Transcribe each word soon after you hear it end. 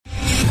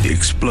The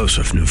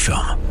explosive new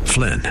film,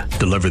 Flynn,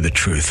 deliver the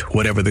truth,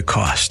 whatever the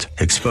cost,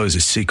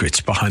 exposes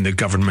secrets behind the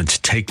government's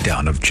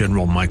takedown of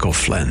General Michael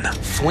Flynn.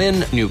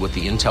 Flynn knew what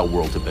the intel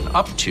world had been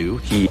up to.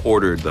 He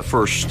ordered the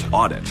first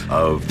audit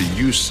of the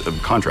use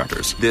of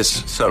contractors.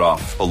 This set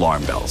off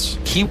alarm bells.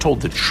 He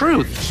told the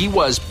truth. He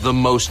was the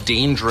most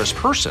dangerous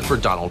person for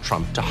Donald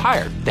Trump to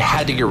hire. They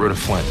had to get rid of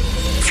Flynn.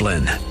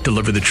 Flynn,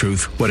 deliver the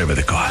truth, whatever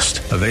the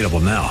cost. Available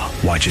now.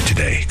 Watch it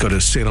today. Go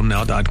to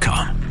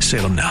salemnow.com.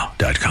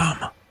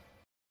 salemnow.com.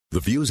 The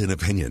views and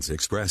opinions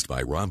expressed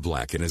by Rob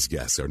Black and his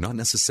guests are not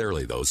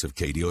necessarily those of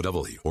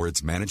KDOW or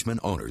its management,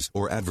 owners,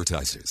 or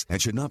advertisers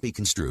and should not be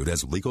construed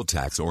as legal,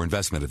 tax, or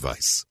investment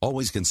advice.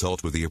 Always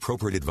consult with the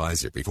appropriate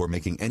advisor before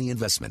making any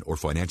investment or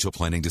financial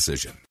planning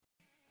decision.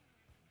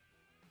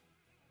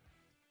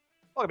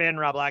 Welcome in,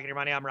 Rob Black and Your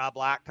Money. I'm Rob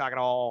Black, talking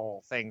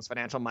all things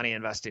financial, money,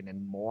 investing,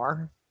 and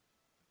more.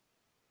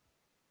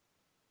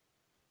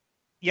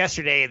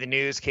 Yesterday, the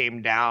news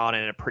came down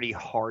in a pretty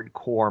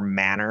hardcore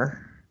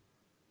manner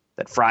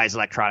that Fry's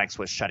Electronics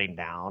was shutting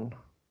down.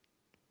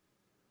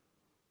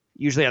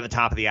 Usually at the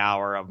top of the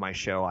hour of my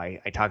show, I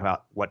talk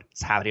about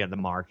what's happening on the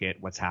market,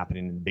 what's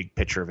happening in the big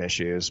picture of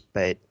issues.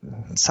 But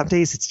some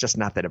days it's just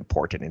not that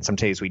important. And some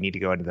days we need to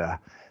go into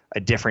a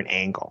different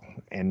angle.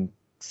 And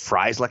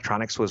Fry's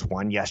Electronics was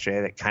one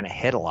yesterday that kind of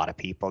hit a lot of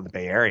people in the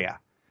Bay Area.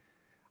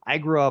 I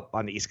grew up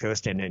on the East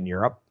Coast and in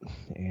Europe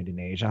and in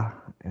Asia.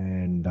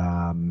 And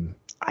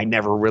I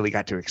never really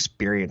got to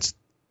experience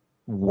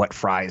what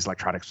Fry's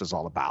Electronics was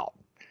all about.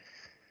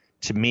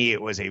 To me,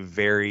 it was a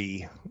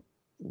very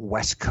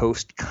West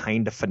Coast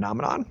kind of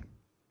phenomenon.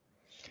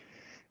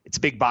 It's a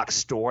big box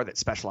store that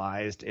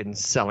specialized in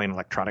selling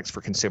electronics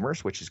for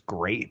consumers, which is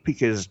great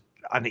because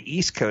on the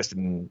East Coast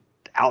and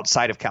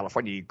outside of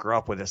California, you grew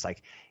up with this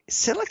like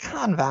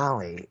Silicon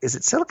Valley. Is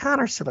it Silicon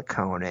or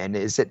Silicone? And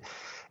is it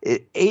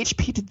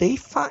HP? Did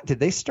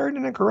they start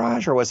in a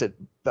garage, or was it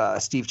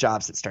Steve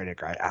Jobs that started a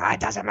garage? It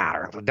doesn't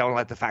matter. Don't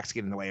let the facts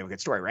get in the way of a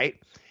good story,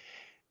 right?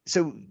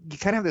 So you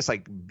kind of have this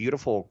like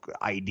beautiful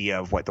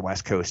idea of what the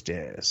West Coast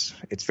is.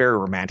 It's very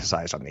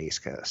romanticized on the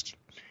East Coast.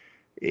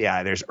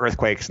 Yeah, there's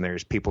earthquakes and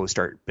there's people who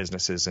start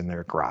businesses in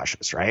their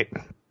garages, right?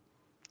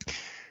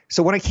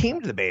 So when I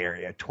came to the Bay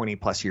Area 20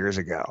 plus years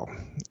ago,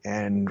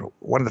 and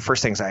one of the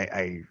first things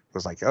I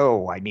was like,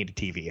 oh, I need a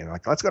TV. And they're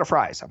like, let's go to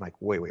Fry's. I'm like,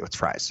 wait, what's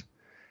Fry's?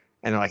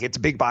 And they're like, it's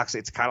a big box.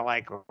 It's kind of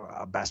like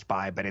a Best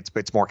Buy, but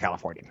it's more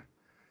Californian.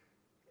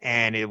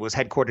 And it was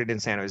headquartered in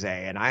San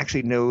Jose. And I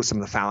actually know some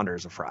of the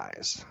founders of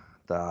Fry's,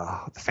 the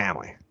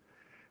family.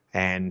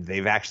 And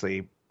they've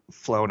actually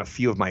flown a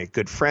few of my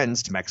good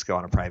friends to Mexico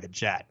on a private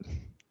jet.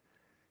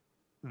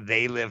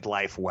 They lived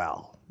life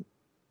well.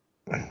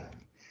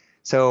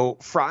 So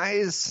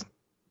Fry's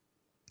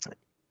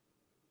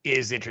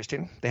is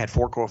interesting. They had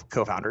four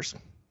co-founders,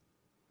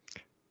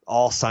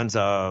 all sons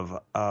of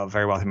a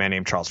very wealthy man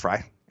named Charles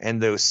Fry.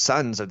 And those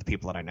sons are the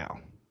people that I know.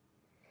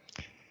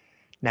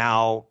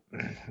 Now,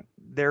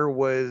 there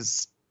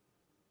was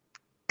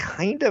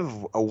kind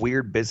of a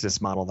weird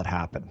business model that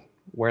happened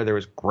where there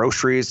was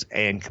groceries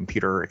and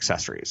computer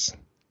accessories.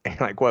 And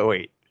you're like,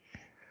 wait.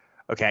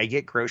 Okay, I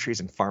get groceries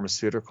and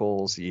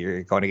pharmaceuticals.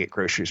 You're going to get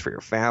groceries for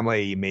your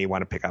family. You may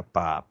want to pick up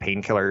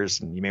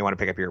painkillers, and you may want to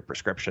pick up your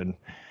prescription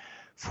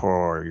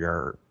for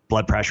your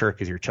blood pressure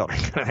because your children.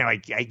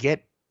 Like, I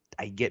get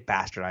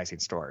bastardizing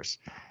stores.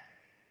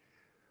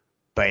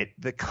 But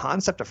the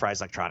concept of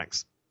Fry's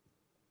Electronics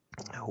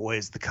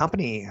was the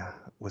company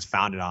was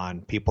founded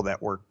on people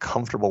that were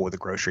comfortable with the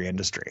grocery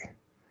industry.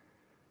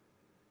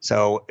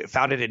 So it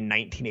founded in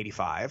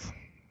 1985,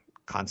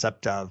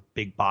 concept of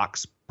big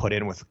box put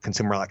in with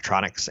consumer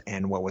electronics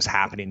and what was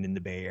happening in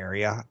the Bay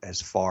Area as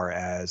far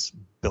as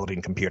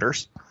building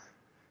computers.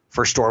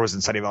 First store was in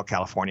Sunnyvale,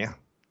 California.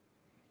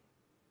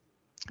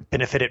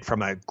 Benefited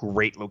from a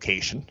great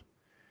location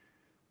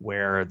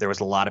where there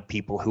was a lot of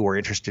people who were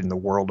interested in the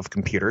world of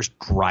computers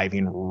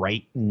driving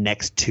right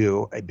next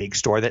to a big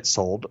store that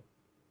sold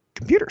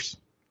computers.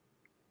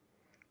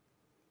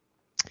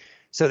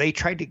 So they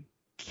tried to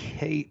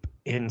keep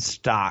in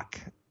stock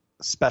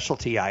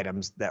specialty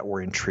items that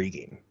were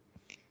intriguing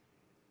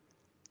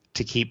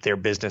to keep their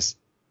business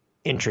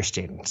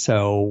interesting.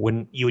 So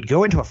when you would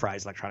go into a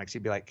Fry's Electronics,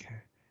 you'd be like,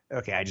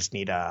 okay, I just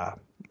need a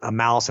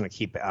mouse and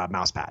a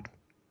mouse pad.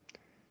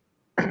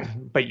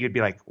 But you'd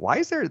be like, why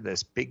is there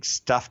this big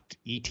stuffed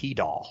E.T.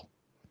 doll?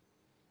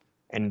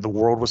 And the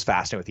world was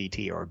fascinated with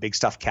E.T. or a big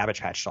stuffed Cabbage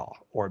Patch doll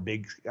or a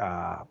big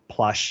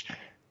plush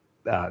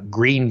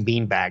green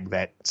beanbag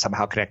that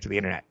somehow connected to the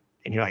internet.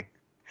 And you're like,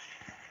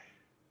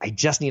 I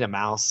just need a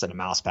mouse and a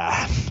mouse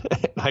pad.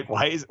 Like,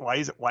 why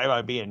am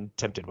I being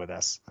tempted with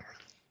this?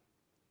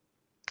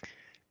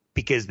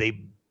 Because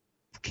they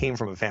came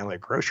from a family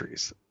of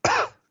groceries.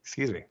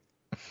 Excuse me.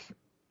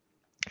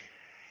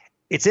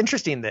 It's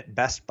interesting that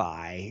Best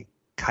Buy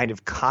kind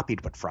of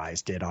copied what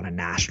Fry's did on a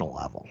national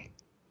level,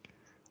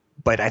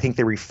 but I think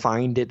they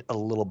refined it a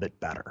little bit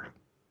better.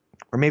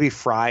 Or maybe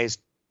Fry's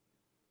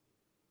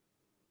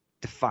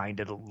defined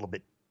it a little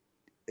bit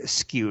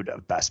skewed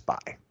of Best Buy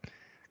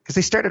because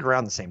they started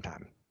around the same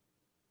time.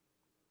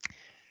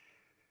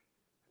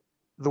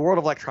 the world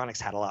of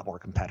electronics had a lot more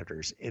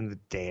competitors in the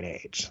day and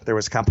age. There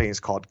was companies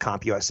called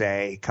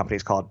CompUSA,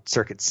 companies called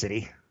Circuit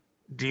City.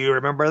 Do you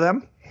remember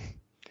them?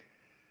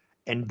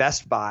 And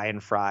Best Buy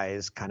and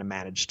Fry's kind of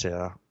managed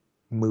to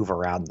move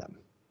around them.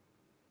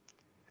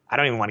 I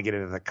don't even want to get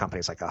into the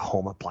companies like a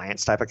home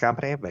appliance type of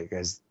company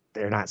because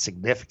they're not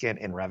significant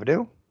in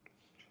revenue.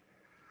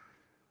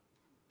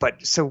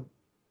 But so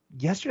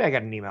yesterday I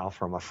got an email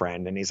from a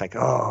friend and he's like,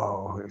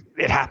 oh,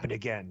 it happened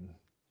again.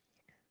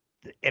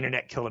 The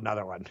internet killed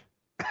another one.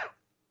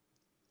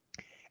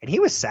 And he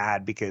was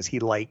sad because he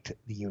liked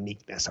the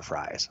uniqueness of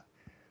Fry's.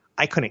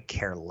 I couldn't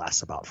care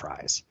less about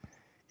Fry's.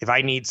 If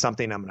I need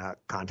something, I'm going to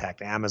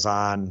contact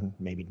Amazon,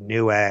 maybe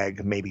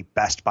Newegg, maybe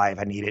Best Buy if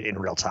I need it in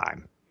real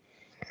time.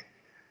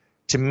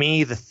 To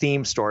me, the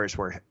theme stores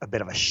were a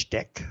bit of a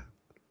shtick.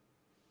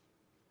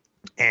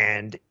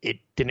 And it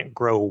didn't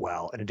grow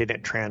well and it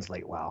didn't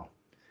translate well.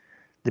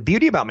 The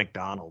beauty about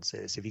McDonald's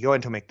is if you go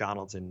into a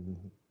McDonald's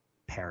in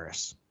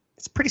Paris,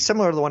 it's pretty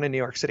similar to the one in New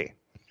York City,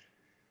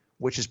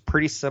 which is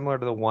pretty similar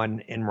to the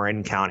one in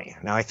Marin County.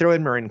 Now, I throw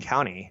in Marin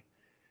County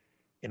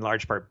in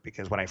large part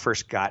because when I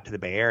first got to the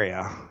Bay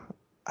Area,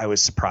 I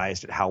was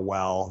surprised at how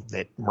well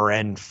that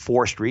Marin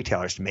forced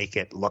retailers to make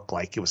it look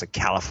like it was a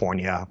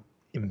California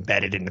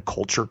embedded in the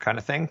culture kind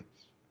of thing.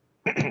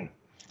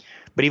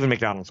 But even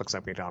McDonald's looks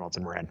like McDonald's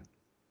in Marin.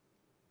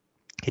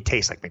 It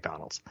tastes like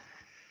McDonald's.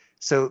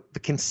 So the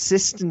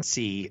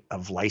consistency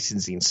of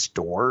licensing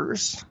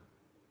stores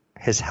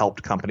has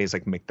helped companies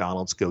like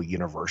McDonald's go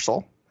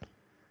universal,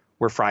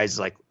 where Fry's is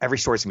like every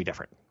store is going to be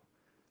different.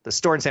 The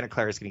store in Santa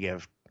Clara is going to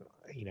give,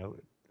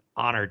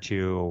 honor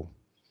to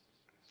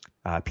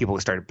people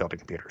who started building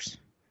computers.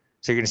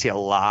 So you're going to see a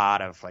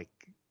lot of like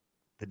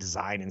the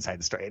design inside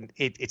the store, and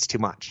it's too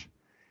much.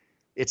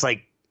 It's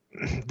like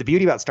the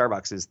beauty about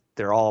Starbucks is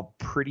they're all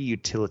pretty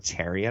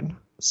utilitarian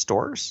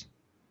stores.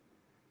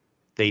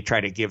 They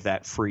try to give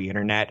that free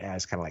internet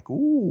as kind of like,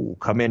 ooh,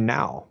 come in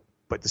now.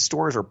 But the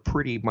stores are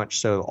pretty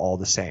much so all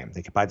the same.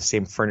 They can buy the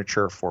same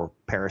furniture for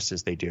Paris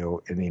as they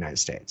do in the United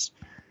States.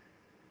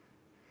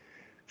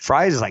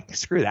 Fry's is like,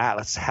 screw that.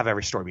 Let's have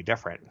every store be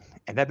different.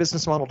 And that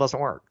business model doesn't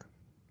work.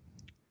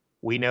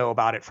 We know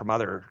about it from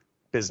other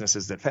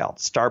businesses that failed.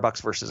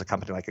 Starbucks versus a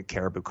company like a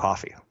Caribou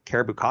Coffee.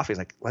 Caribou Coffee is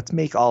like, let's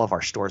make all of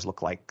our stores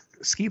look like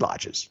ski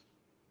lodges.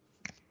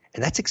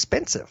 And that's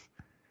expensive.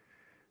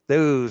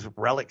 Those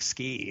relic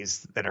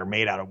skis that are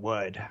made out of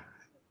wood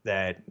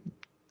that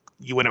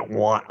you wouldn't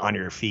want on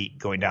your feet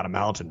going down a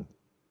mountain,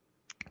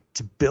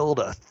 to build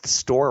a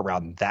store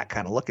around that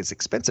kind of look is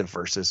expensive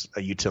versus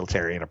a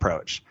utilitarian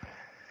approach.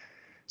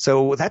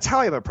 So that's how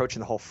I'm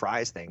approaching the whole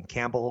Fry's thing.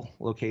 Campbell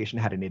location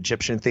had an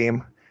Egyptian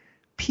theme.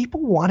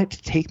 People wanted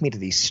to take me to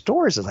these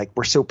stores. It's like,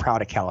 we're so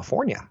proud of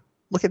California.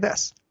 Look at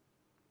this.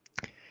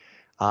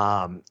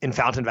 In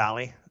Fountain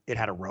Valley, it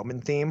had a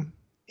Roman theme.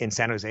 In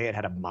San Jose, it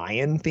had a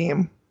Mayan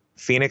theme.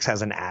 Phoenix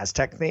has an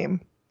Aztec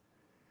theme.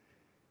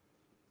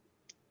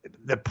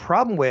 The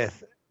problem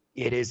with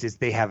it is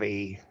they have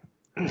I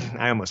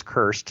almost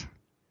cursed,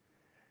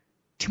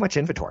 too much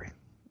inventory.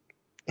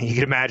 And you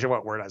can imagine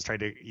what word I was trying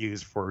to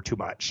use for too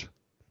much.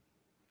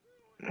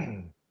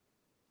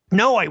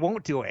 No, I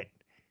won't do it.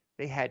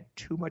 They had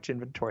too much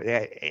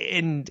inventory.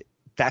 And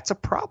that's a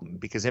problem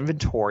because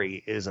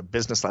inventory is a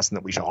business lesson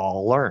that we should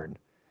all learn.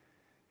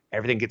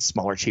 Everything gets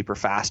smaller, cheaper,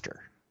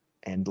 faster.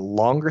 And the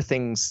longer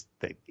things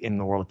that in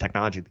the world of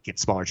technology that get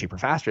smaller, cheaper,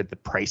 faster, the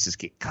prices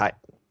get cut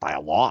by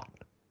a lot.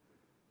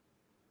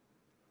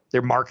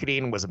 Their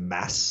marketing was a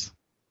mess.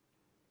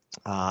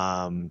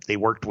 They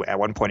worked at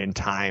one point in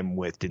time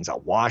with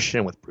Denzel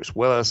Washington, with Bruce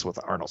Willis, with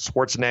Arnold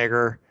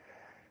Schwarzenegger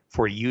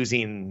for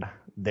using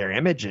their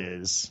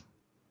images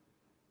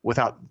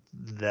without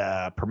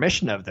the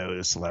permission of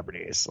those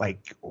celebrities.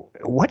 Like,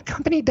 what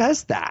company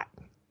does that?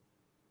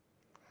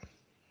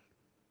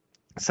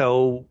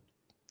 So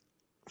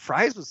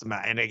Fry's was,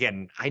 and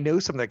again, I know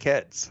some of the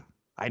kids.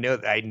 I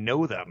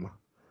know them.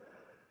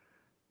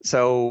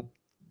 So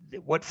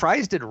what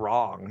Fry's did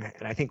wrong,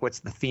 and I think what's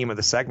the theme of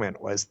the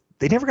segment, was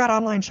they never got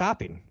online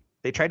shopping.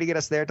 They tried to get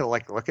us there to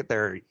like look at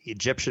their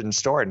Egyptian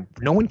store, and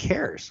no one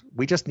cares.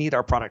 We just need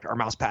our product, our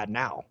mouse pad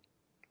now.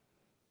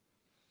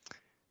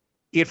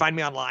 You can find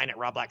me online at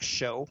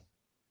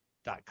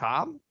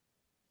robblackshow.com.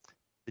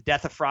 The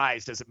death of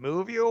Fry's, does it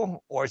move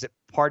you, or is it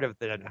part of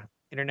the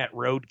internet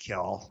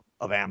roadkill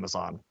of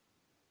Amazon?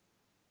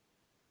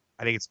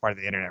 I think it's part of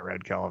the internet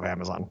roadkill of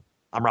Amazon.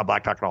 I'm Rob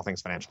Black, talking all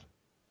things financial.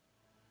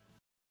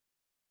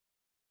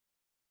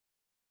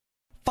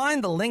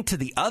 Find the link to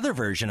the other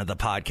version of the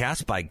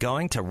podcast by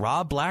going to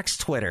Rob Black's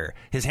Twitter.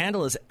 His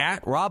handle is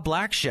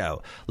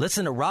 @RobBlackShow.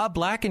 Listen to Rob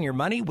Black and Your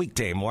Money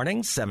weekday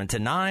mornings, 7 to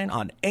 9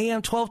 on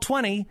AM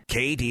 1220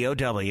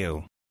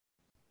 KDOW.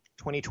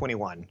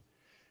 2021,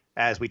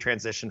 as we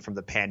transition from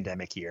the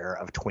pandemic year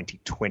of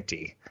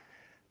 2020.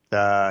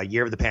 The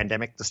year of the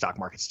pandemic, the stock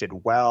markets did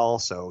well.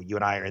 So you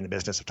and I are in the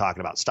business of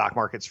talking about stock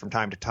markets from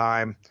time to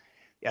time.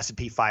 The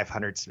S&P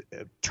 500's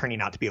turning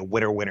out to be a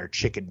winner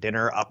chicken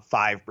dinner, up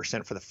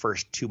 5% for the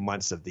first 2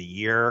 months of the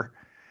year.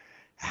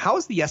 How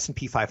is the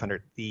S&P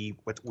 500,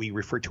 what we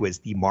refer to as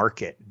the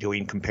market,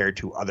 doing compared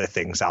to other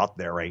things out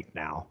there right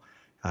now?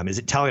 Is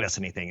it telling us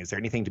anything? Is there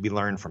anything to be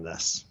learned from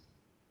this?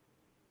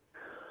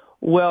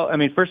 Well, I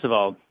mean, first of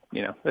all,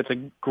 it's a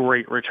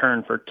great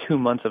return for 2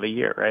 months of a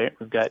year, right?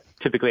 We've got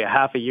typically a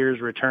half a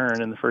year's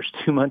return in the first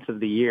 2 months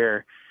of the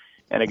year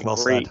and a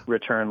great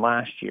return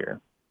last year.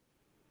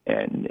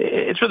 And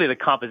it's really the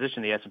composition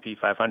of the S&P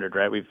 500,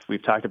 right?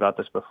 We've talked about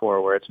this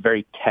before, where it's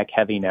very tech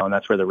heavy now, and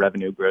that's where the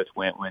revenue growth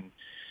went when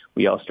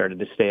we all started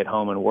to stay at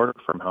home and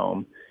work from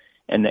home.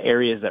 And the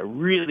areas that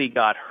really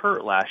got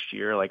hurt last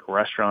year, like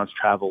restaurants,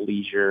 travel,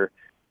 leisure,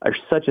 are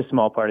such a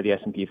small part of the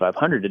S&P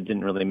 500, it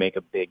didn't really make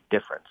a big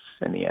difference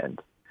in the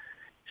end.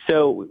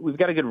 So we've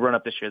got a good run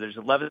up this year. There's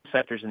 11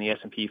 sectors in the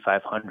S&P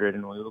 500,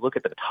 and when we look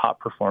at the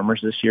top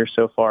performers this year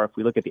so far, if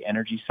we look at the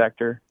energy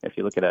sector, if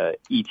you look at a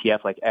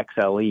ETF like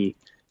XLE,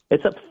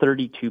 it's up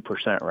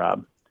 32%,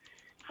 Rob.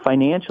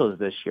 Financials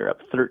this year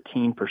up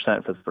 13%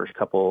 for the first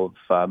couple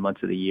of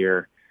months of the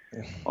year.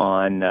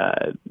 On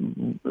a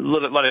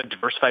lot of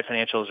diversified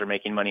financials are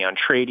making money on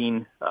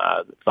trading.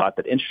 Thought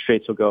that interest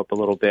rates will go up a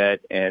little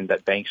bit, and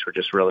that banks were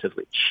just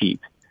relatively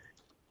cheap.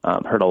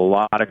 Heard a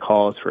lot of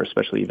calls for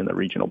especially even the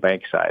regional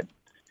bank side.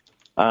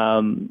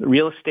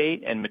 Real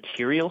estate and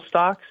material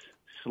stocks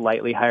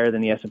slightly higher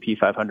than the S&P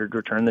 500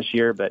 return this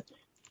year, but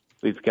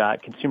we've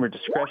got consumer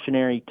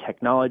discretionary,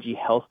 technology,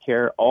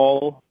 healthcare,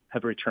 all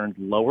have returned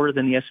lower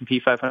than the S&P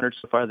 500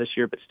 so far this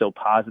year, but still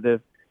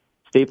positive.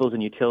 Staples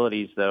and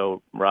utilities,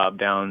 though, Rob,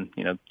 down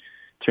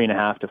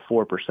 3.5% to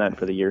 4%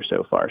 for the year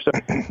so far. So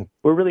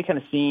we're really kind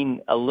of seeing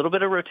a little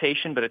bit of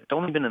rotation, but it's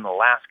only been in the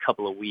last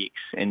couple of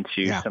weeks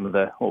into some of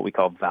the what we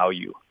call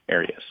value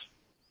areas.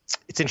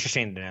 It's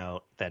interesting to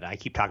know that I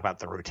keep talking about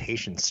the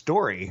rotation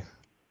story,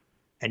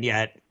 and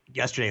yet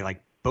yesterday,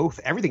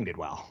 everything did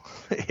well.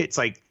 It's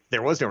like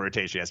there was no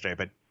rotation yesterday,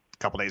 but a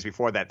couple days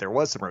before that, there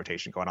was some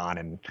rotation going on,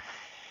 and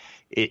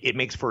it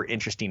makes for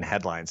interesting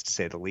headlines, to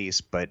say the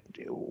least. But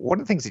one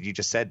of the things that you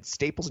just said,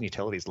 staples and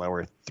utilities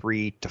lower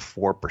 3 to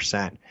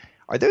 4%.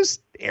 Are those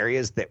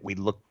areas that we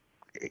look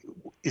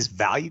 – is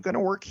value going to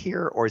work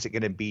here, or is it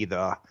going to be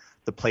the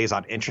plays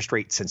on interest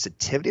rate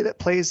sensitivity that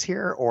plays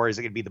here, or is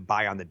it going to be the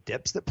buy on the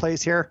dips that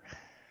plays here?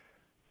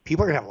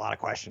 People are going to have a lot of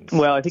questions.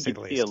 Well, I think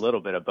you see a little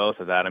bit of both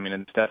of that. I mean,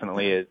 it's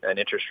definitely an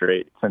interest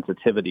rate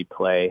sensitivity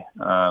play.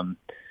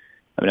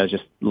 I was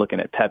just looking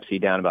at Pepsi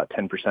down about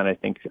 10%, I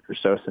think, or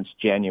so since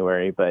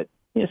January, but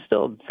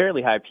still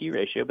fairly high P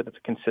ratio, but it's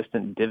a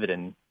consistent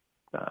dividend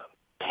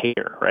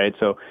payer, right?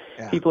 So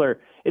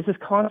it's this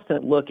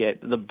constant look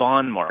at the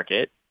bond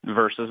market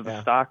versus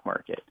the stock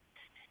market.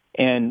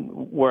 And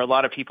where a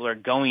lot of people are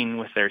going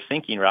with their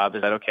thinking, Rob,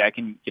 is that, okay, I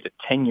can get a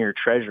 10-year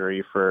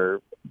treasury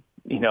for,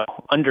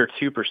 under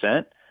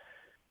 2%.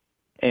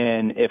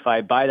 And if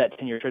I buy that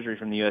 10-year treasury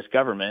from the U.S.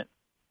 government,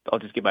 I'll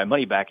just get my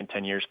money back in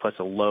 10 years plus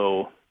a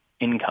low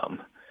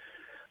income,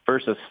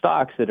 versus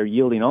stocks that are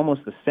yielding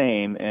almost the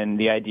same, and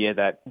the idea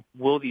that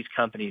will these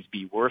companies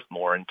be worth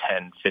more in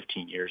 10,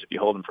 15 years if you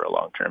hold them for a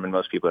long term, and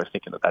most people are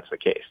thinking that that's the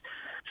case.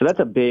 So that's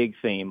a big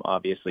theme,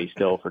 obviously,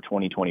 still for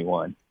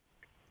 2021.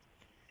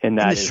 And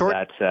that is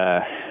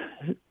that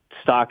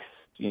stocks,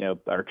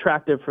 are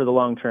attractive for the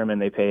long term,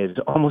 and they pay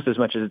almost as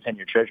much as a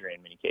 10-year treasury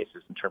in many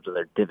cases in terms of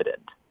their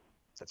dividend.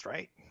 That's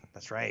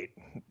right.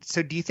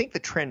 So do you think the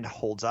trend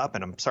holds up?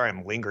 And I'm sorry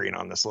I'm lingering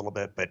on this a little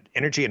bit, but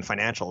energy and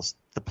financials,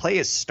 the play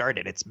has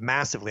started. It's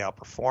massively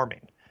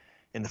outperforming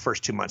in the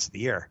first 2 months of the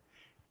year.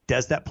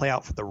 Does that play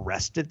out for the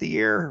rest of the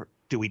year?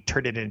 Do we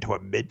turn it into a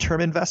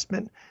midterm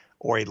investment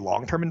or a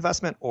long-term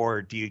investment,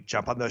 or do you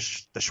jump on the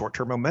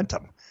short-term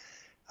momentum?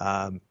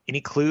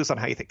 Any clues on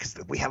how you think? Because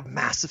we have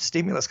massive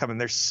stimulus coming.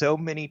 There's so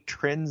many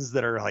trends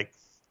that are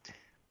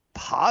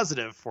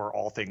positive for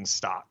all things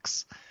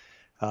stocks.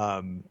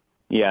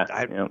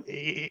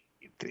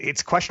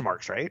 It's question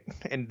marks, right?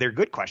 And they're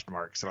good question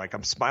marks. So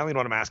I'm smiling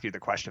when I'm asking you the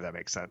question, if that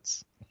makes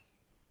sense.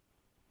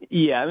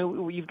 Yeah, I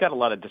mean, you've got a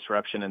lot of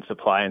disruption in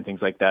supply and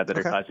things like that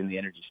are causing the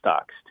energy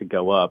stocks to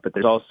go up. But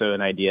there's also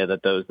an idea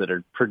that those that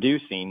are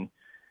producing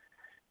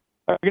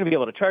are going to be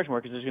able to charge more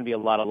because there's going to be a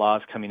lot of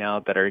laws coming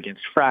out that are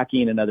against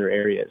fracking and other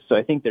areas. So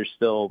I think there's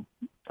still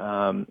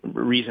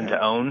reason to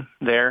own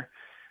there.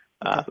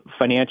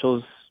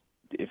 Financials,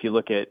 if you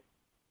look at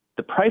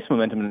the price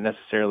momentum, isn't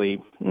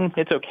necessarily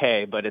it's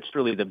okay, but it's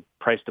really the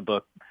price to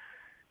book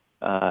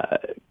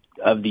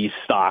of these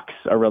stocks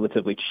are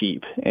relatively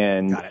cheap,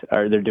 and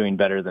they're doing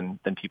better than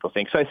people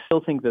think. So I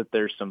still think that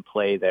there's some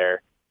play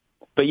there.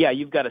 But yeah,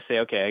 you've got to say,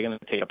 okay, I'm going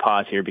to take a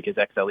pause here because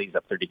XLE is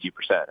up 32%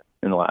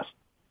 in the last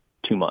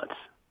 2 months.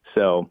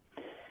 So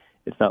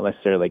it's not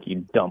necessarily like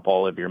you dump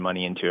all of your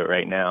money into it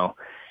right now.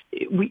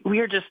 We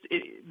are just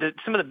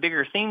some of the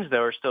bigger themes,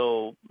 though, are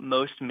still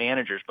most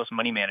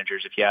money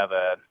managers, if you have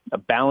a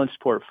balanced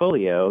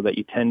portfolio that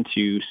you tend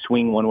to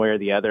swing one way or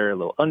the other, a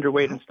little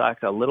underweight in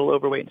stocks, a little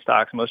overweight in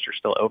stocks. Most are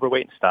still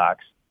overweight in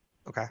stocks.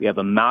 Okay. We have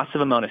a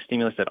massive amount of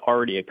stimulus that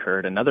already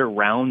occurred, another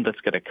round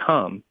that's going to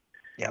come.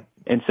 Yep.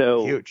 And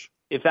so huge.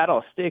 if that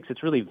all sticks,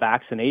 it's really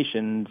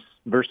vaccinations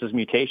versus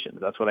mutations.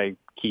 That's what I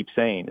keep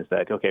saying is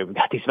that, okay, we've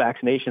got these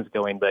vaccinations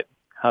going, but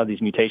how are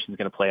these mutations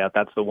going to play out?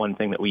 That's the one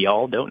thing that we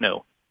all don't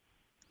know.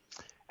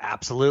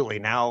 Absolutely.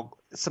 Now,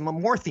 some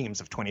more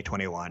themes of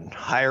 2021,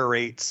 higher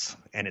rates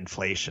and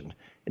inflation.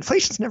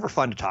 Inflation's never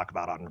fun to talk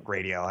about on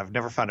radio. I've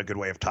never found a good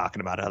way of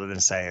talking about it other than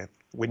say,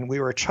 when we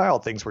were a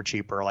child, things were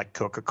cheaper, like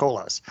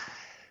Coca-Cola's.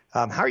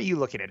 How are you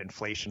looking at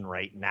inflation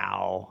right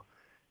now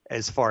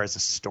as far as a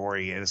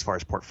story and as far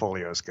as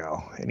portfolios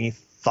go? Any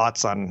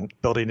thoughts on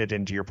building it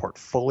into your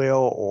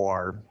portfolio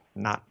or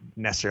not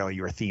necessarily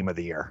your theme of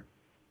the year?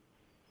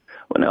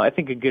 Well, no, I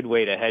think a good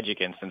way to hedge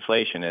against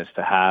inflation is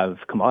to have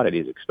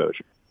commodities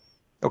exposure.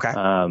 Okay.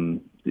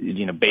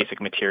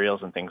 Basic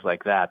materials and things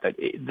like that.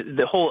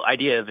 The whole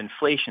idea of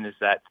inflation is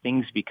that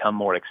things become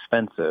more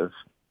expensive,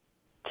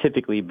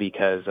 typically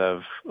because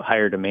of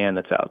higher demand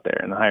that's out there.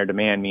 And the higher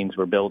demand means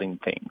we're building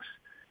things.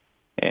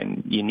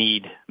 And you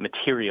need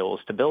materials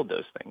to build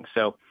those things.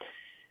 So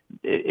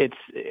it's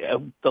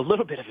a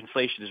little bit of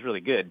inflation is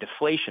really good.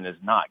 Deflation is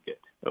not good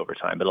over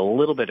time, but a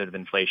little bit of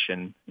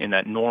inflation in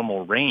that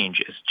normal range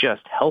is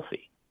just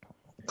healthy.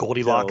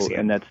 Goldilocks.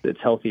 And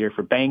it's healthier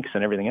for banks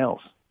and everything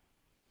else.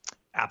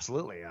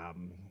 Absolutely.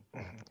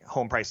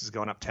 Home prices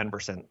going up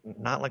 10%.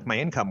 Not like my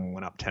income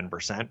went up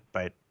 10%,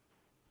 but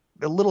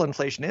a little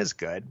inflation is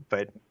good.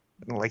 But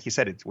like you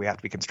said, we have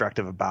to be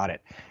constructive about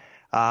it.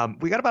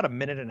 We got about a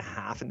minute and a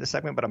half in this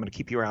segment, but I'm going to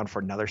keep you around for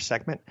another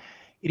segment.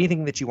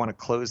 Anything that you want to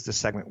close this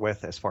segment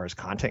with as far as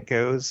content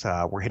goes?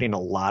 We're hitting a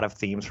lot of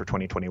themes for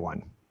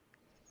 2021.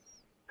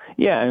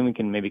 Yeah, and we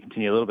can maybe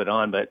continue a little bit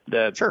on, but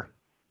sure.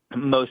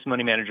 Most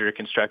money managers are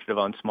constructive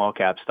on small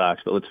cap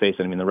stocks, but let's face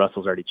it, I mean, the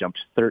Russell's already jumped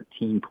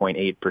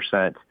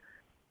 13.8%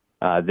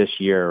 this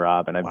year,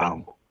 Rob, and I've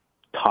been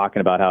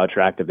talking about how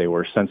attractive they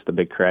were since the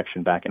big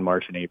correction back in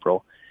March and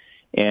April.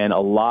 And a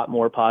lot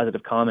more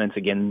positive comments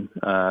again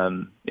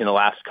in the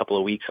last couple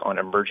of weeks on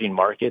emerging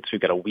markets. We've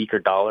got a weaker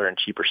dollar and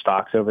cheaper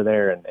stocks over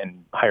there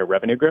and higher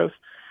revenue growth.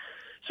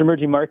 So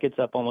emerging markets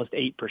up almost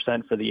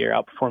 8% for the year,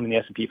 outperforming the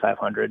S&P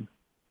 500.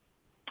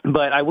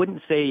 But I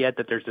wouldn't say yet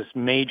that there's this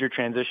major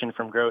transition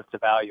from growth to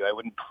value. I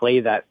wouldn't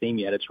play that theme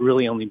yet. It's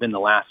really only been the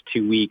last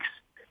 2 weeks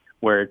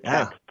where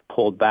tech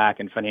pulled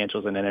back and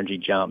financials and energy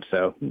jumped.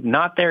 So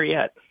not there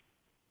yet.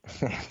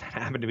 That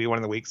happened to be one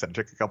of the weeks that I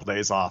took a couple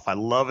days off. I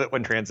love it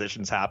when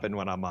transitions happen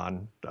when I'm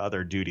on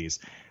other duties.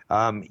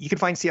 You can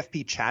find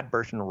CFP Chad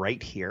Burton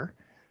right here,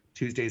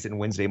 Tuesdays and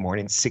Wednesday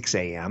mornings, 6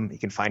 a.m. You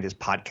can find his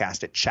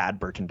podcast at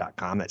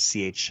chadburton.com. That's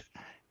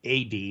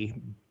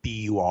ChadBurton,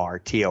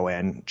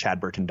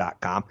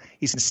 chadburton.com.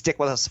 He's going to stick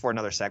with us for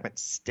another segment.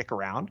 Stick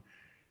around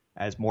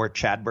as more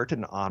Chad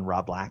Burton on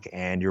Rob Black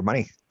and Your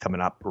Money coming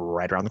up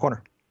right around the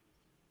corner.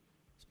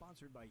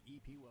 Sponsored by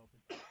EP Wealth.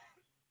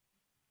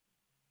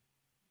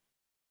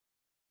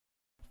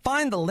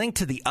 Find the link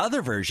to the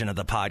other version of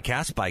the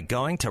podcast by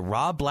going to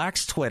Rob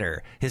Black's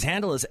Twitter. His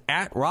handle is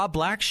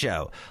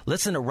 @RobBlackShow.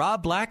 Listen to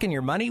Rob Black and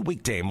Your Money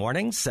weekday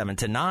mornings, 7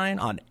 to 9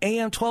 on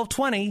AM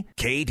 1220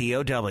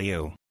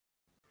 KDOW.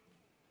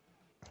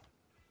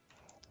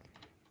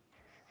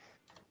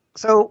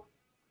 So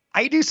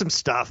I do some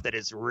stuff that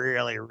is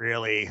really,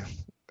 really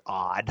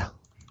odd.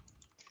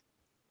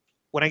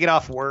 When I get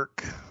off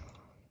work,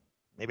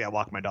 maybe I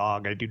walk my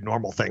dog. I do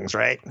normal things,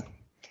 right?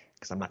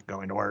 Because I'm not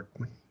going to work.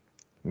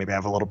 Maybe I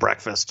have a little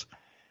breakfast.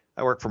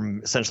 I work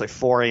from essentially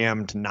 4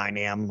 a.m. to 9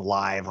 a.m.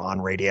 live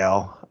on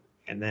radio,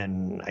 and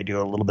then I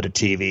do a little bit of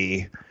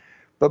TV.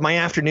 But my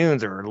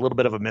afternoons are a little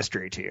bit of a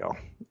mystery to you.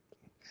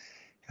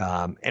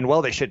 And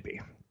well, they should be.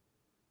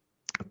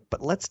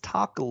 But let's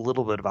talk a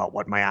little bit about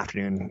what my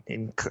afternoon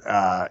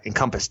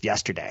encompassed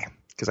yesterday,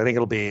 because I think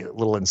it'll be a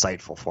little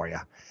insightful for you.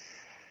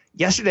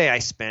 Yesterday, I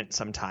spent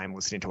some time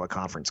listening to a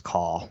conference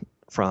call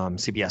from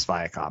CBS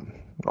Viacom,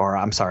 or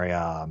I'm sorry,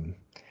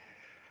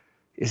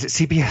 is it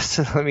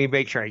CBS? Let me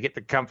make sure I get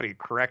the company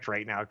correct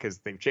right now because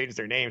they've changed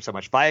their name so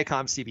much.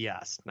 Viacom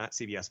CBS, not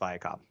CBS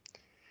Viacom.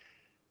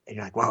 And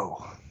you're like,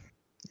 whoa,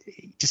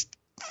 just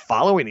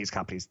following these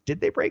companies. Did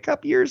they break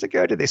up years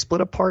ago? Did they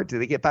split apart? Did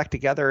they get back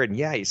together? And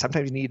yeah, you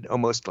sometimes need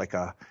almost like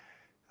a,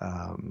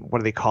 what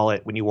do they call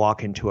it when you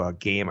walk into a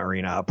game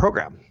arena, a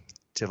program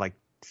to like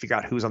figure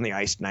out who's on the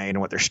ice tonight and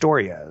what their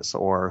story is,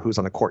 or who's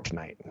on the court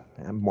tonight.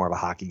 I'm more of a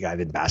hockey guy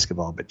than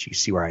basketball, but you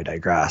see where I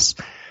digress.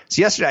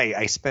 So yesterday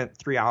I spent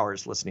 3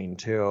 hours listening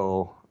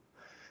to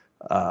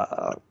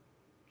a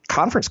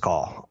conference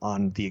call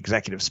on the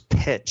executive's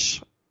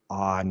pitch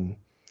on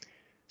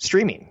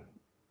streaming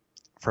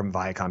from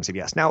Viacom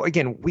CBS. Now,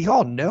 again, we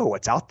all know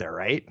what's out there,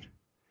 right?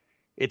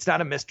 It's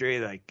not a mystery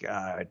like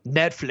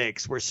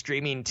Netflix, we're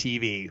streaming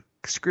TV.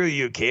 Screw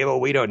you, cable.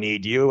 We don't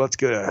need you. Let's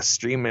go to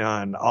streaming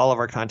on all of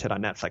our content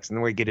on Netflix. And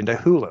then we get into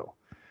Hulu,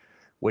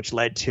 which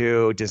led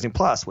to Disney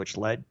Plus, which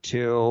led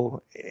to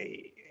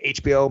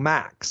HBO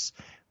Max,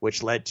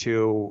 which led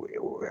to,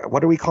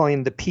 what are we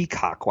calling the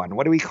Peacock one?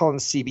 What are we calling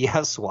the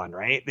CBS one,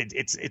 right?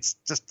 It's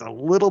just a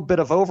little bit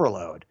of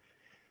overload.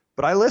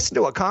 But I listened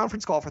to a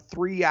conference call for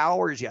 3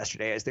 hours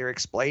yesterday as they were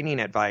explaining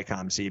at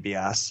Viacom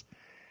CBS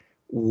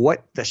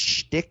what the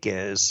shtick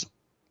is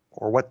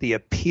or what the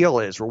appeal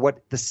is, or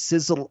what the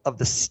sizzle of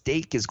the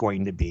steak is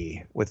going to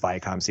be with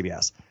Viacom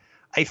CBS.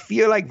 I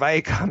feel like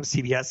Viacom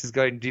CBS is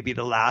going to be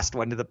the last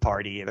one to the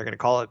party. They're going to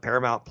call it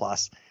Paramount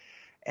Plus.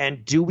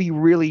 And do we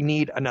really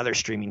need another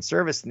streaming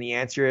service? And the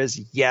answer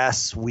is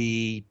yes,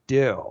 we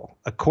do,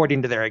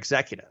 according to their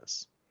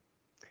executives.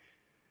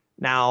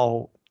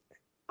 Now,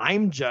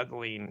 I'm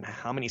juggling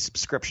how many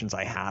subscriptions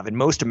I have, and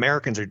most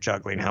Americans are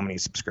juggling how many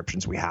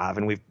subscriptions we have.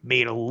 And we've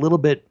made a little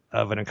bit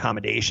of an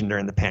accommodation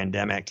during the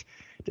pandemic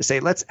to say,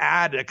 let's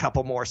add a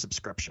couple more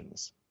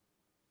subscriptions.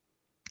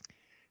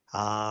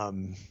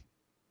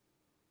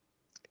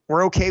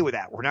 We're okay with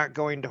that. We're not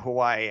going to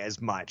Hawaii as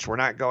much. We're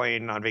not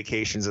going on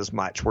vacations as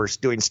much. We're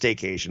doing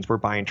staycations. We're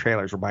buying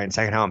trailers. We're buying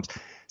second homes.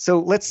 So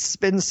let's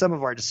spend some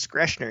of our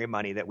discretionary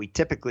money that we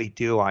typically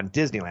do on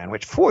Disneyland,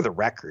 which, for the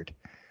record,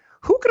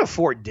 who could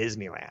afford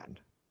Disneyland?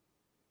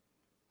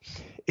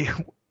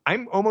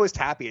 I'm almost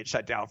happy it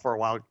shut down for a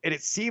while, and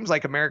it seems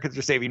like Americans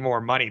are saving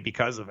more money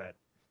because of it.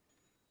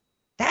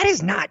 That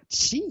is not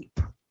cheap.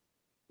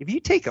 If you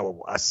take a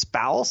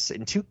spouse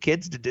and 2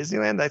 kids to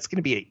Disneyland, that's going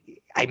to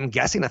be, I'm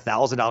guessing,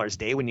 $1,000 a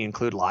day when you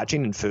include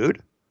lodging and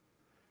food.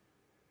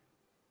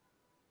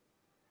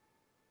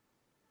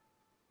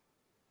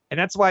 And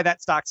that's why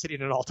that stock's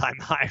hitting an all-time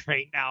high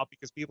right now,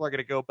 because people are going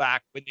to go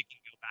back when they can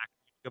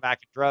go back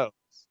in droves.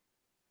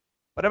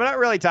 But I'm not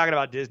really talking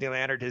about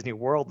Disneyland or Disney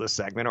World this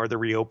segment, or the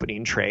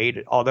reopening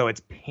trade, although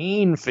it's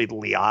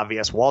painfully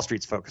obvious Wall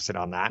Street's focusing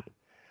on that.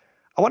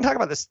 I want to talk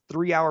about this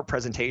 3-hour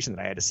presentation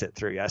that I had to sit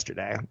through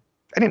yesterday.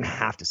 I didn't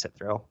have to sit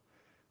through,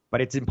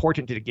 but it's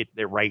important to get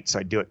it right so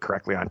I do it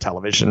correctly on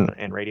television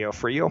and radio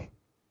for you.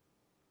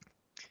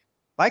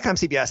 Viacom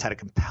CBS had a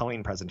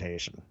compelling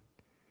presentation,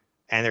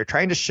 and they're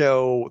trying to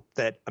show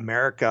that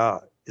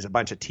America is a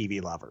bunch of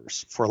TV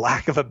lovers, for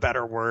lack of a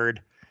better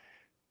word,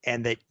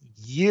 and that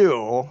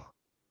you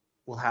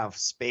will have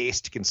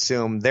space to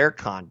consume their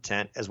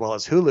content, as well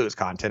as Hulu's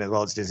content, as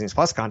well as Disney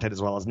Plus content,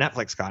 as well as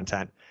Netflix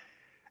content.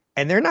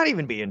 And they're not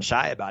even being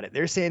shy about it.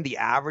 They're saying the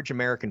average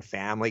American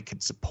family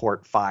could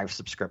support 5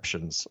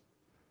 subscriptions.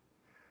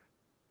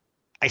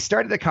 I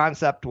started the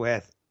concept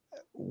with,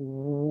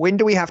 when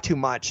do we have too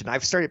much? And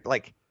I've started,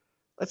 like,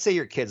 let's say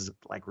your kids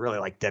like really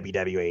like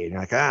WWE, and you're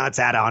like, let's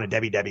add on a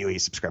WWE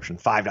subscription,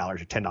 $5 or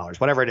 $10,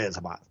 whatever it is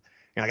a month.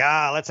 You're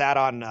like, let's add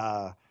on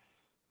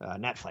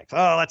Netflix.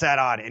 Oh, let's add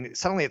on. And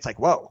suddenly it's like,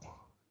 whoa,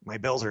 my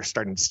bills are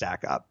starting to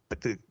stack up.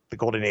 But the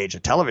golden age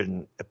of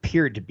television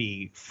appeared to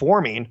be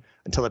forming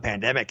until the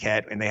pandemic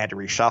hit, and they had to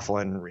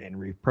reshuffle and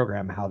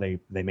reprogram how they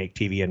make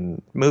TV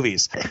and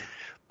movies.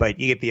 But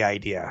you get the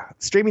idea.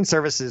 Streaming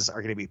services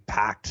are going to be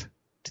packed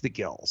to the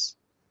gills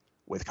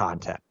with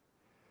content.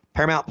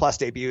 Paramount Plus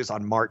debuts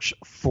on March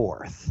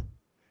 4th.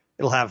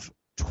 It'll have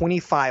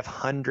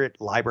 2,500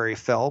 library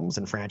films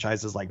and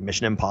franchises like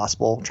Mission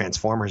Impossible,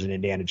 Transformers, and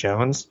Indiana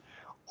Jones,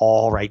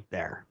 all right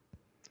there.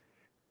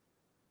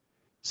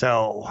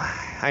 So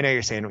I know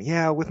you're saying,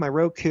 yeah, with my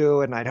Roku,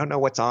 and I don't know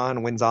what's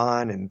on, when's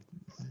on. And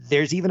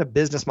there's even a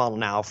business model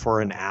now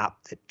for an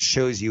app that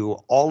shows you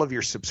all of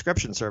your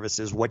subscription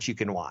services, what you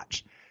can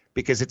watch,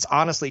 because it's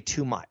honestly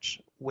too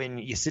much. When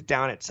you sit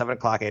down at 7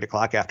 o'clock, 8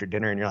 o'clock after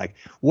dinner, and you're like,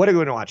 what are we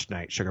going to watch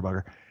tonight, Sugar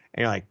Bugger?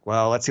 And you're like,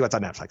 well, let's see what's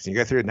on Netflix. And you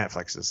go through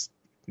Netflix's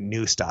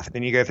new stuff. And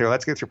then you go through,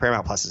 let's go through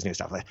Paramount Plus's new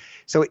stuff.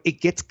 So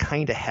it gets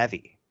kind of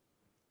heavy.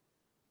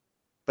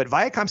 But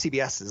Viacom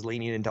CBS is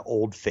leaning into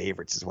old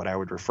favorites, is what I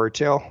would refer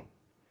to.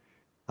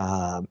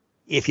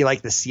 If you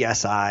like the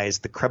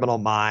CSIs, the Criminal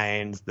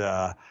Minds,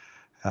 the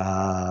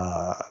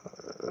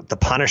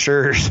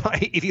Punishers,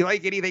 if you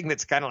like anything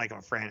that's kind of like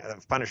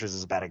Punishers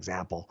is a bad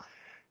example.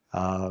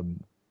 But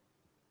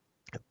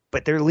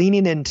they're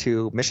leaning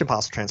into Mission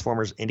Impossible,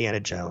 Transformers, Indiana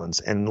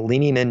Jones, and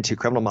leaning into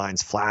Criminal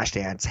Minds,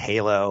 Flashdance,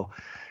 Halo,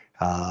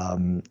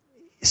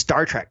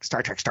 Star Trek.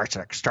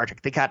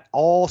 They got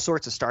all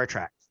sorts of Star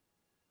Trek.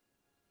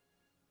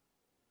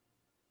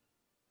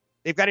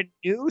 They've got a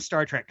new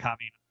Star Trek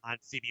coming on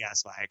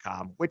CBS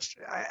Viacom, which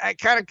I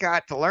kind of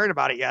got to learn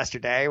about it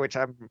yesterday, which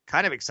I'm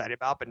kind of excited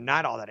about, but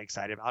not all that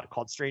excited about,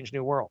 called Strange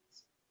New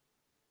Worlds.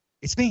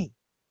 It's me,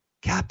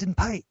 Captain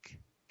Pike,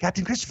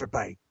 Captain Christopher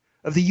Pike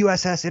of the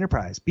USS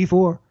Enterprise,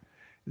 before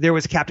there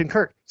was Captain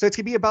Kirk. So it's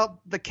going to be about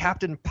the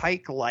Captain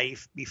Pike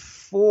life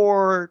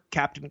before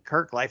Captain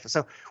Kirk life.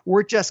 So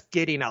we're just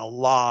getting a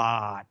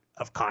lot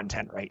of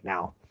content right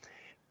now.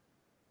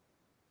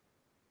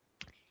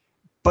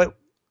 But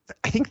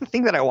I think the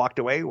thing that I walked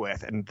away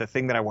with, and the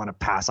thing that I want to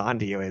pass on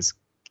to you, is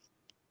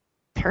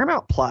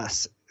Paramount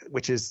Plus,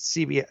 which is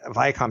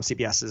Viacom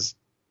CBS's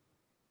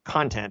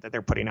content that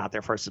they're putting out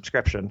there for a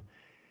subscription.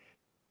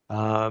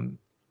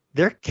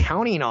 They're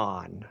counting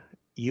on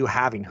you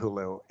having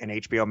Hulu and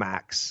HBO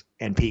Max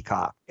and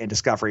Peacock and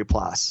Discovery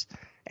Plus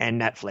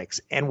and Netflix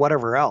and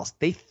whatever else.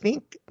 They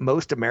think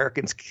most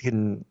Americans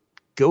can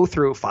go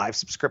through 5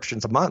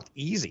 subscriptions a month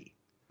easy.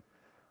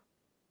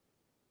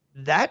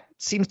 That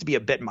seems to be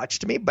a bit much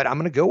to me, but I'm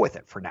going to go with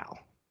it for now.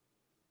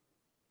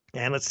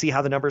 And let's see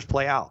how the numbers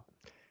play out.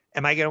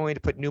 Am I going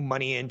to put new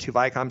money into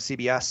Viacom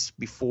CBS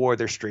before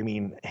their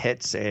streaming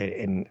hits?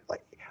 And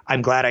like,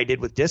 I'm glad I did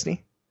with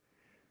Disney.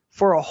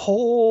 For a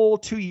whole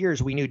 2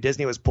 years, we knew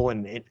Disney was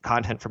pulling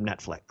content from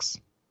Netflix.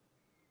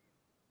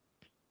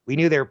 We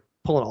knew they're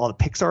pulling all the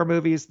Pixar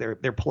movies. They're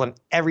pulling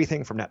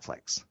everything from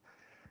Netflix.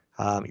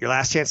 Your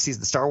last chance to see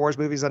the Star Wars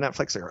movies on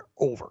Netflix are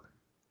over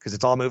because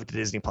it's all moved to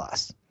Disney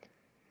Plus.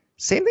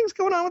 Same thing's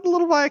going on with the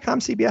little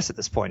Viacom CBS at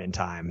this point in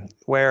time,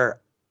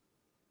 where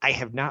I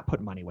have not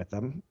put money with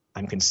them.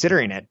 I'm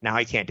considering it. Now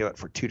I can't do it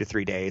for 2 to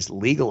 3 days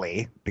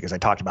legally because I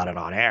talked about it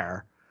on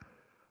air.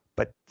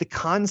 But the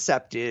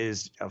concept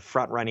is of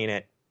front running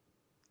it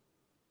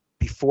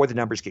before the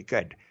numbers get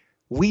good.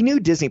 We knew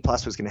Disney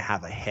Plus was going to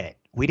have a hit.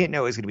 We didn't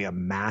know it was going to be a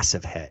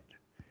massive hit.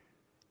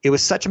 It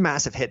was such a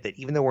massive hit that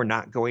even though we're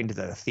not going to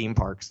the theme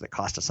parks that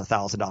cost us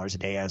 $1,000 a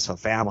day as a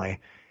family,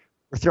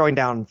 we're throwing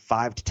down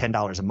 $5 to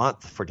 $10 a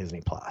month for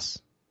Disney Plus.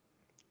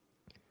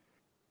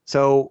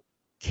 So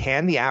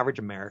can the average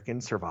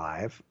American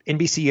survive?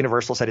 NBC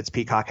Universal said its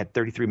Peacock had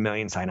 33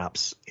 million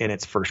signups in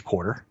its first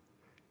quarter.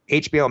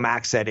 HBO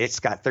Max said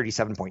it's got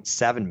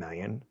 37.7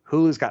 million.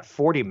 Hulu's got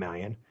 40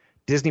 million.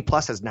 Disney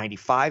Plus has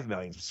 95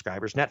 million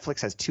subscribers.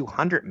 Netflix has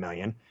 200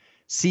 million.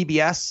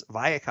 CBS,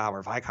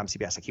 Viacom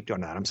CBS, I keep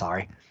doing that, I'm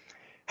sorry,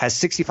 has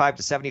 65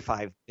 to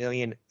 75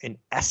 million in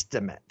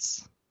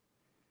estimates.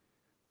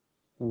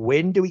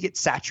 When do we get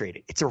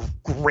saturated? It's a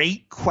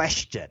great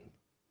question.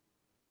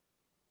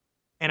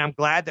 And I'm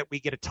glad that we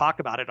get to talk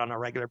about it on a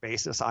regular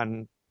basis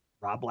on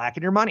Rob Black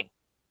and Your Money.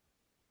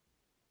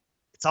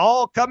 It's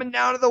all coming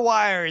down to the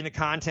wire in the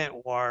content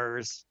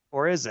wars,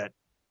 or is it?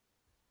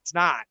 It's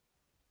not.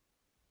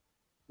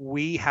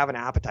 We have an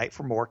appetite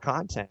for more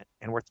content,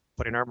 and we're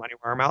putting our money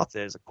where our mouth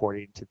is,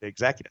 according to the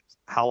executives.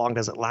 How long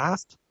does it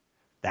last?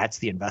 That's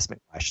the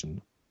investment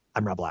question.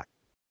 I'm Rob Black.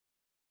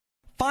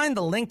 Find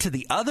the link to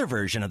the other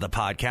version of the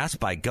podcast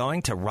by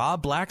going to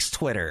Rob Black's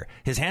Twitter.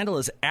 His handle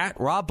is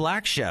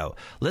 @RobBlackShow.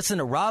 Listen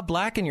to Rob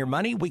Black and Your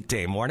Money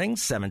weekday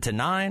mornings, 7 to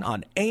 9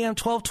 on AM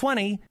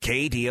 1220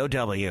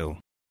 KDOW.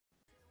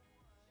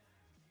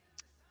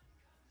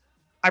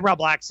 I'm Rob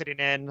Black, sitting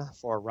in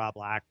for Rob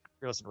Black.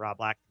 You're listening to Rob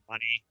Black and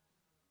Money.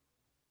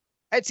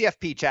 I had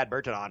CFP Chad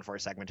Burton on for a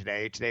segment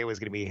today. Today was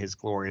going to be his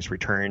glorious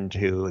return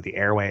to the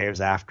airwaves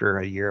after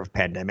a year of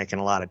pandemic and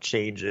a lot of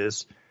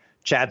changes.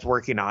 Chad's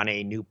working on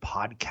a new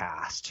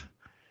podcast.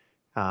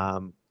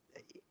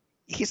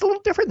 He's a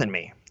little different than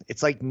me.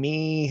 It's like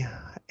me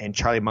and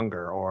Charlie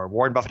Munger, or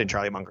Warren Buffett and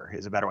Charlie Munger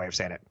is a better way of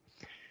saying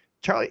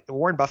it.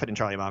 Warren Buffett and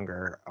Charlie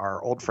Munger are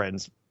old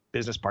friends,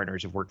 business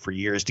partners who've worked for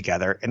years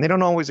together, and they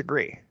don't always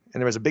agree. And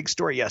there was a big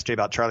story yesterday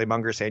about Charlie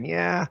Munger saying,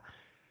 yeah,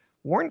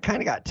 Warren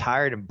kind of got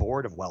tired and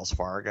bored of Wells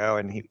Fargo,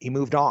 and he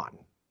moved on.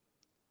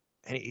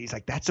 And he's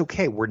like, that's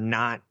okay. We're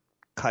not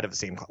cut of the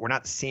same. We're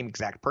not the same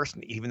exact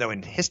person, even though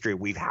in history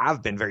we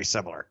have been very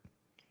similar.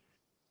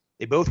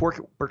 They both work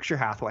at Berkshire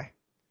Hathaway.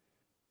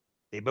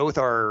 They both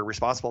are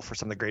responsible for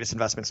some of the greatest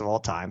investments of all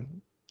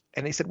time.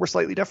 And they said, we're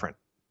slightly different.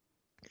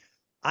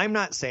 I'm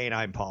not saying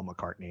I'm Paul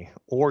McCartney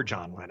or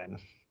John Lennon,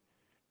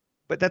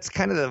 but that's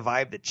kind of the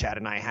vibe that Chad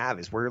and I have,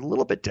 is we're a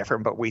little bit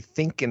different, but we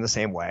think in the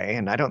same way.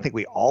 And I don't think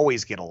we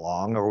always get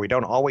along, or we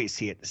don't always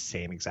see it the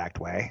same exact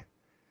way.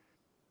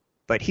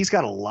 But he's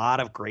got a lot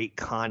of great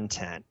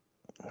content,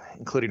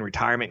 including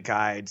retirement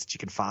guides that you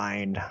can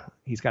find.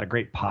 He's got a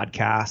great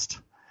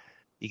podcast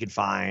you can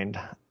find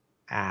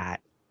at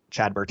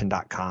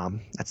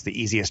chadburton.com. That's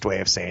the easiest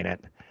way of saying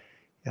it.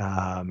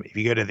 If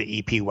you go to the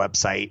EP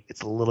website,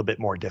 it's a little bit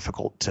more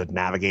difficult to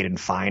navigate and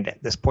find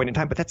at this point in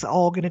time, but that's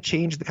all going to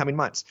change in the coming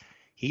months.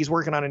 He's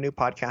working on a new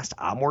podcast.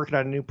 I'm working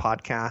on a new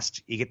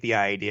podcast. You get the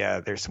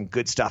idea. There's some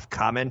good stuff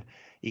coming.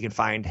 You can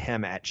find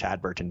him at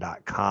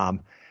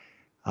chadburton.com.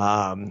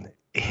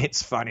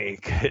 It's funny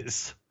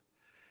because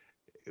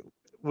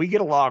we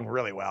get along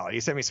really well. He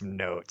sent me some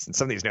notes, and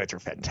some of these notes are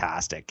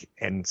fantastic.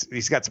 And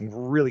he's got some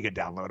really good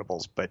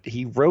downloadables. But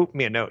he wrote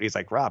me a note. He's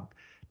like, Rob,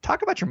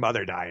 talk about your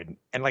mother dying.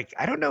 And like,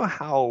 I don't know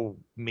how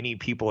many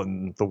people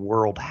in the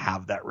world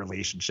have that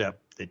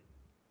relationship that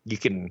you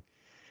can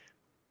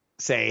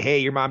say, hey,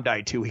 your mom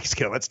died 2 weeks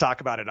ago. Let's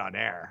talk about it on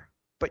air.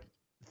 But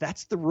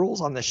that's the rules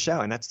on this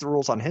show, and that's the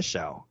rules on his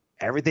show.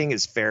 Everything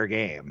is fair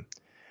game.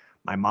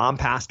 My mom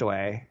passed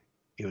away.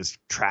 It was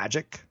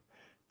tragic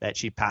that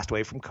she passed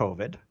away from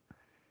COVID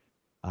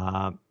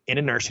in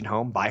a nursing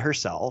home by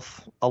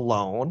herself,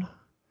 alone,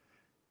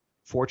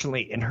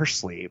 fortunately in her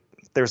sleep.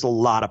 There's a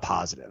lot of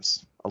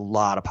positives.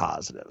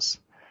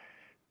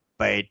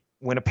 But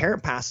when a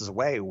parent passes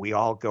away, we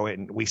all go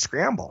in, we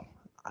scramble.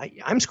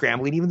 I'm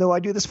scrambling even though I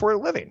do this for a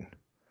living.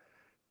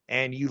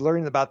 And you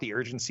learn about the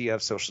urgency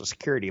of Social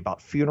Security, about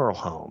funeral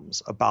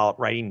homes, about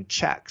writing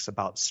checks,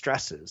 about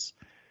stresses.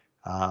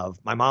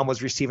 My mom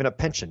was receiving a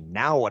pension.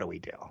 Now what do we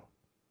do?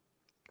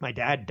 My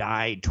dad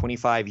died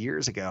 25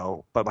 years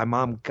ago, but my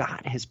mom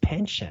got his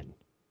pension,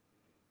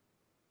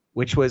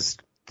 which was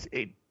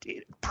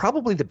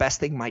probably the best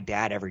thing my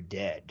dad ever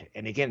did.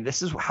 And again,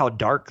 this is how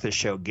dark the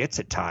show gets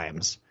at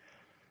times.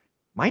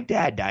 My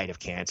dad died of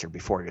cancer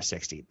before he was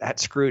 60. That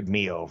screwed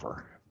me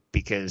over,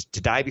 because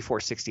to die before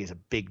 60 is a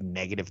big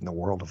negative in the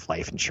world of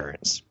life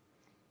insurance.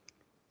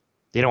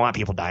 They don't want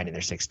people dying in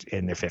their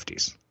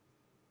 50s.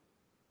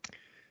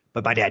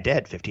 But my dad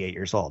did, 58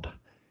 years old.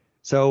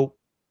 So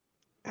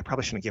I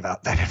probably shouldn't give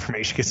out that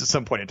information because at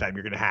some point in time,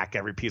 you're going to hack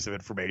every piece of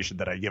information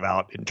that I give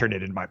out and turn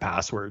it into my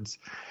passwords.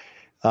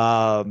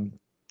 But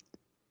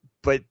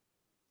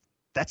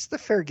that's the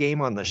fair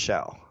game on the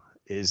show,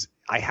 is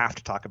I have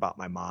to talk about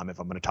my mom if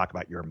I'm going to talk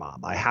about your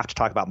mom. I have to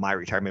talk about my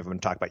retirement if I'm going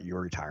to talk about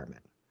your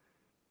retirement.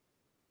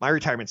 My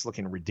retirement's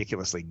looking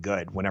ridiculously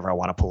good whenever I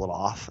want to pull it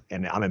off,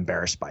 and I'm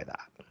embarrassed by that.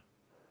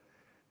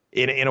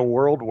 In a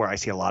world where I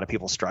see a lot of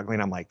people struggling,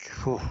 I'm like,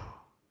 whew.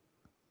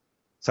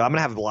 So I'm going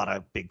to have a lot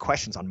of big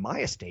questions on my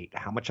estate.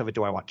 How much of it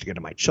do I want to go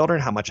to my children?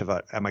 How much of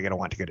it am I going to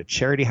want to go to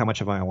charity? How much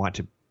of it I want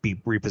to be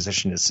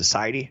repositioned in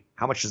society?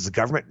 How much does the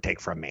government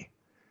take from me?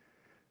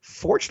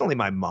 Fortunately,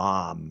 my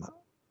mom,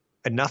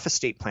 enough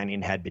estate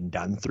planning had been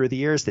done through the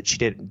years that she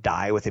didn't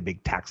die with a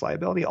big tax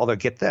liability. Although,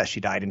 get this, she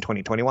died in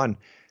 2021.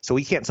 So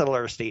we can't settle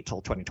our estate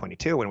till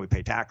 2022 when we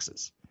pay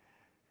taxes.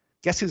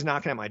 Guess who's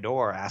knocking at my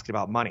door asking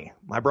about money?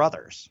 My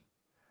brothers.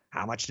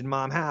 How much did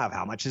mom have?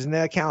 How much is in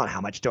the account?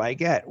 How much do I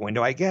get? When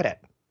do I get it?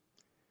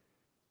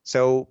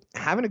 So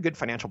having a good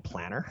financial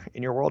planner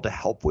in your world to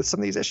help with some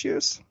of these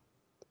issues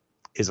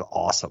is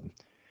awesome.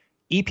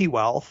 EP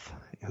Wealth,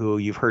 who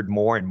you've heard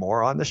more and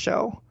more on the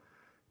show,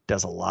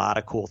 does a lot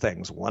of cool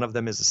things. One of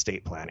them is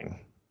estate planning.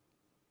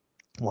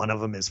 One of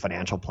them is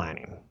financial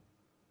planning.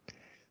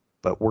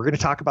 But we're going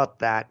to talk about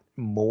that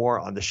more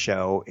on the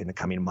show in the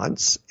coming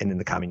months and in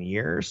the coming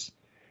years.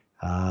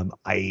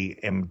 I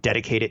am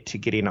dedicated to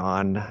getting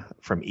on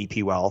from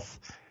EP Wealth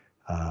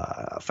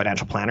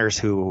financial planners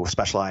who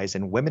specialize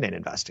in women in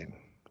investing.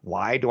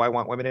 Why do I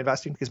want women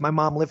investing? Because my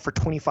mom lived for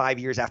 25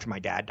 years after my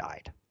dad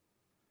died.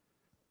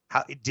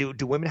 Do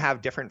women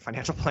have different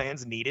financial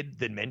plans needed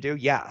than men do?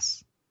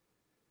 Yes.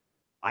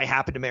 I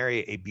happen to marry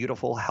a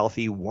beautiful,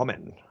 healthy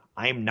woman.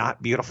 I am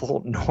not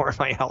beautiful, nor am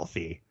I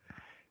healthy.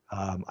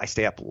 I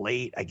stay up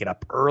late. I get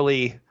up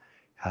early.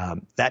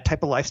 That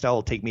type of lifestyle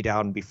will take me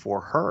down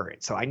before her.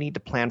 So I need to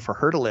plan for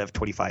her to live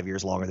 25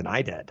 years longer than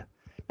I did.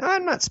 Now,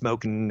 I'm not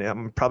smoking.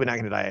 I'm probably not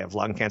going to die of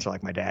lung cancer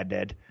like my dad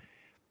did.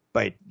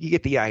 But you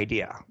get the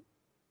idea.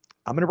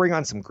 I'm going to bring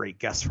on some great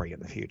guests for you in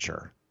the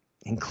future,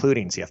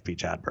 including CFP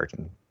Chad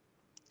Burton.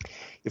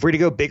 If we're to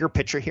go bigger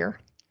picture here,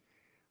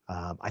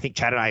 I think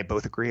Chad and I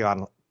both agree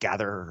on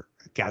gathering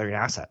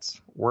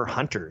assets. We're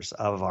hunters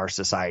of our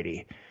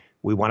society.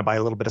 We want to buy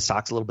a little bit of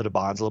stocks, a little bit of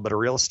bonds, a little bit of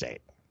real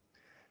estate.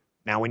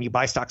 Now, when you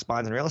buy stocks,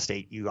 bonds, and real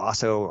estate, you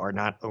also are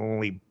not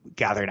only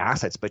gathering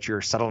assets, but you're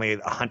suddenly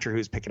a hunter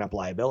who's picking up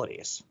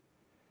liabilities.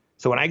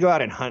 So when I go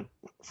out and hunt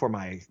for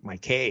my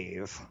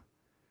cave,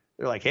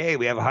 they're like, hey,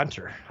 we have a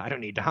hunter. I don't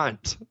need to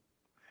hunt.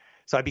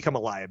 So I become a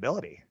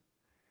liability.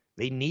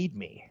 They need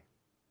me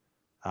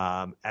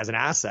as an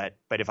asset.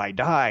 But if I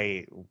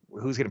die,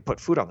 who's going to put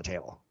food on the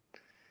table?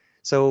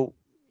 So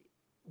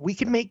we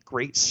can make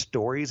great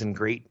stories and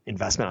great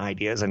investment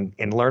ideas and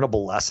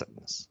learnable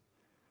lessons.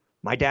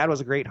 My dad was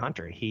a great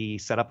hunter. He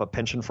set up a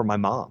pension for my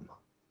mom.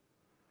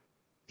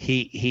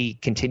 He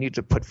continued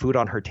to put food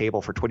on her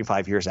table for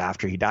 25 years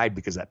after he died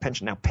because of that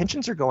pension. Now,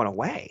 pensions are going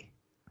away.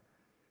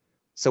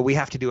 So we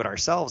have to do it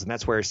ourselves, and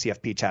that's where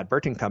CFP Chad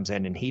Burton comes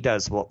in, and he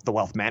does the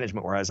wealth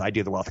management, whereas I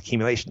do the wealth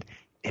accumulation.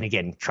 And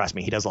again, trust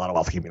me, he does a lot of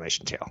wealth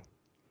accumulation too.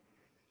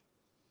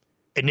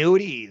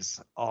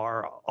 Annuities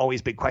are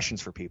always big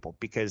questions for people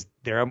because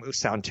they almost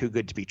sound too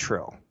good to be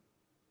true.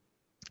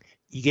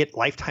 You get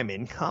lifetime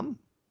income.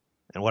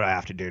 And what do I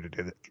have to do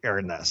to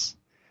earn this?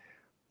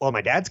 Well, in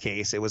my dad's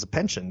case, it was a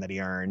pension that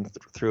he earned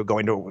through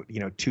going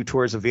to 2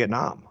 tours of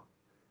Vietnam.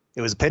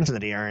 It was a pension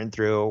that he earned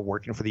through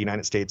working for the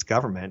United States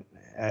government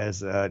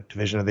as a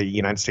division of the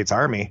United States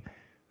Army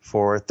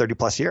for 30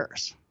 plus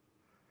years.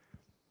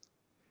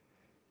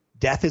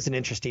 Death is an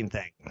interesting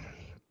thing.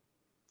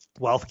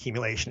 Wealth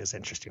accumulation is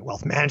interesting.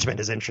 Wealth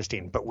management is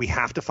interesting, but we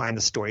have to find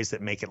the stories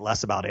that make it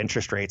less about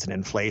interest rates and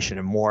inflation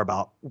and more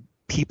about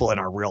people in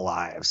our real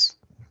lives.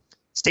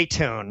 Stay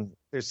tuned.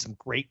 There's some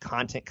great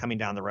content coming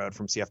down the road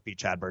from CFP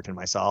Chad Burton and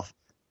myself.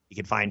 You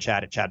can find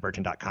Chad at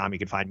chadburton.com. You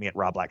can find me at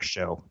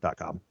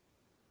robblackshow.com.